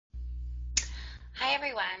Hi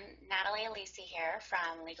everyone, Natalie Elise here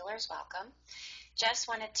from Legalers Welcome. Just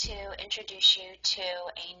wanted to introduce you to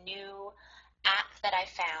a new app that I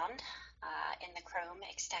found in the Chrome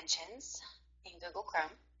extensions in Google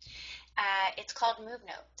Chrome. It's called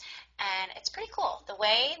MoveNote, and it's pretty cool. The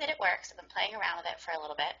way that it works, I've been playing around with it for a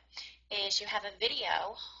little bit, is you have a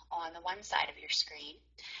video on the one side of your screen,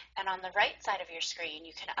 and on the right side of your screen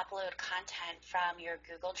you can upload content from your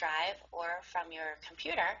Google Drive or from your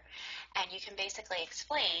computer, and you can basically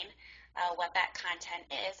explain what that content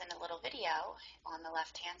is in a little video on the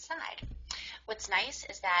left-hand side. What's nice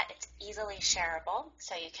is that it's easily shareable,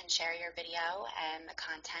 so you can share your video and the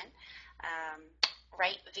content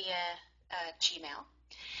right via Gmail.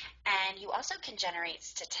 And you also can generate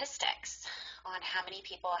statistics on how many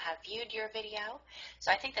people have viewed your video.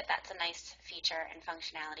 So I think that that's a nice feature and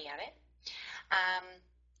functionality of it.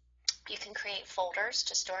 You can create folders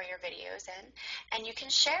to store your videos in, and you can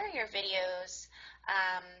share your videos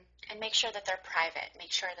and make sure that they're private.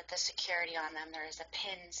 Make sure that the security on them, there is a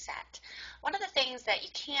pin set. One of the things that you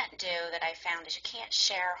can't do that I found is you can't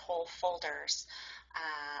share whole folders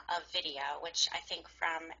of video, which I think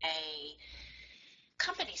from a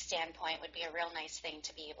company standpoint would be a real nice thing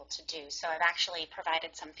to be able to do. So I've actually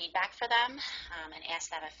provided some feedback for them and asked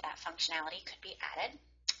them if that functionality could be added.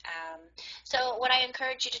 So what I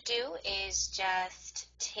encourage you to do is just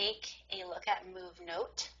take a look at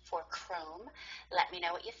MoveNote for Chrome. Let me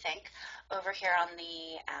know what you think. Over here on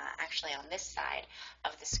the, actually on this side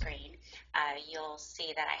of the screen, you'll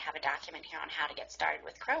see that I have a document here on how to get started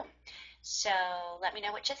with Chrome. So let me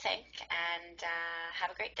know what you think, and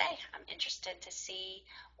have a great day. I'm interested to see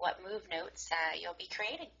what MoveNotes you'll be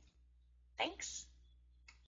creating. Thanks.